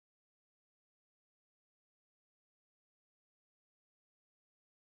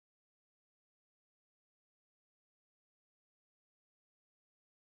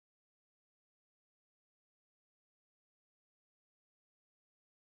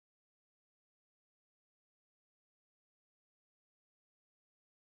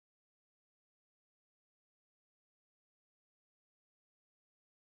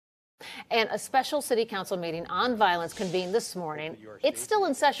And a special city council meeting on violence convened this morning. It's still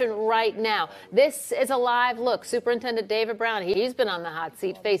in session right now. This is a live look. Superintendent David Brown, he's been on the hot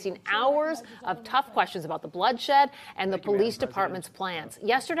seat facing hours of tough questions about the bloodshed and the police department's plans.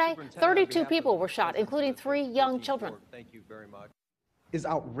 Yesterday, 32 people were shot, including 3 young children. Thank you very much. Is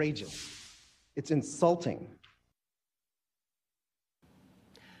outrageous. It's insulting.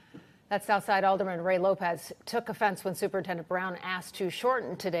 That Southside Alderman Ray Lopez took offense when Superintendent Brown asked to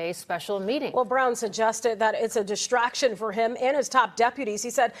shorten today's special meeting. Well, Brown suggested that it's a distraction for him and his top deputies. He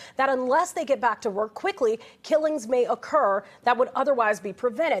said that unless they get back to work quickly, killings may occur that would otherwise be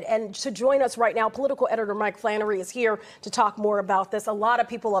prevented. And to join us right now, political editor Mike Flannery is here to talk more about this. A lot of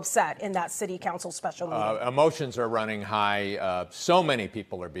people upset in that city council special meeting. Emotions are running high. So many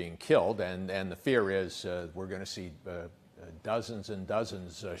people are being killed, and the fear is we're going to see dozens and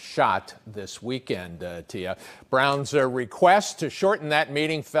dozens shot this weekend, Tia. Brown's request to shorten that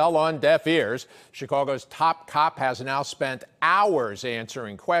meeting fell on deaf ears. Chicago's top cop has now spent hours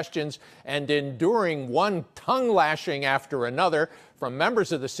answering questions and enduring one tongue lashing after another from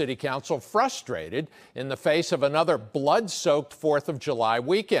members of the city council frustrated in the face of another blood-soaked 4th of July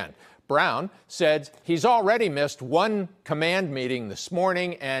weekend. Brown said he's already missed one command meeting this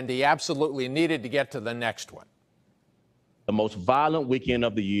morning and he absolutely needed to get to the next one. The most violent weekend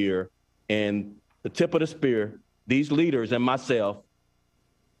of the year, and the tip of the spear, these leaders and myself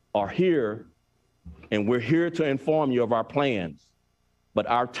are here, and we're here to inform you of our plans. But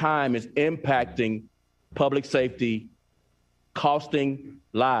our time is impacting public safety, costing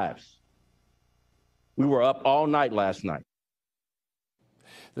lives. We were up all night last night.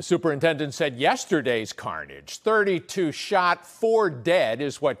 The superintendent said yesterday's carnage, 32 shot, 4 dead,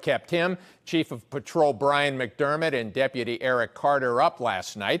 is what kept him, Chief of Patrol Brian McDermott, and Deputy Eric Carter up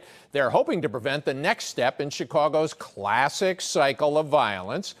last night. They're hoping to prevent the next step in Chicago's classic cycle of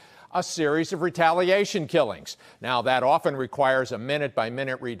violence, a series of retaliation killings. Now, that often requires a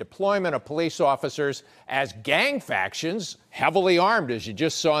minute-by-minute redeployment of police officers as gang factions, heavily armed, as you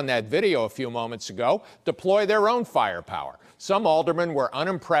just saw in that video a few moments ago, deploy their own firepower. Some aldermen were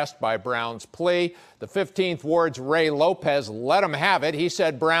unimpressed by Brown's plea. The 15th Ward's Ray Lopez let him have it. He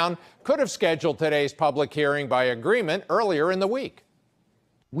said Brown could have scheduled today's public hearing by agreement earlier in the week.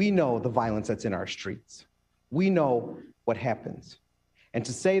 We know the violence that's in our streets. We know what happens. And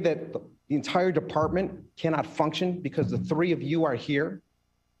to say that the entire department cannot function because the 3 of you are here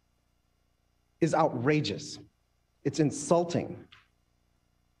is outrageous. It's insulting.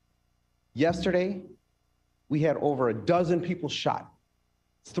 Yesterday, we had over a dozen people shot,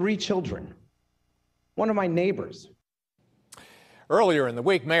 3 children, one of my neighbors. Earlier in the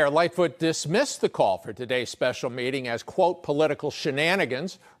week, Mayor Lightfoot dismissed the call for today's special meeting as, quote, political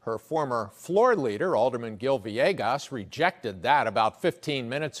shenanigans. Her former floor leader, Alderman Gil Villegas, rejected that about 15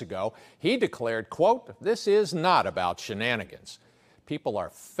 minutes ago. He declared, quote, this is not about shenanigans. People are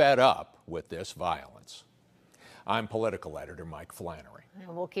fed up with this violence. I'm political editor Mike Flannery.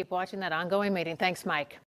 And we'll keep watching that ongoing meeting. Thanks, Mike.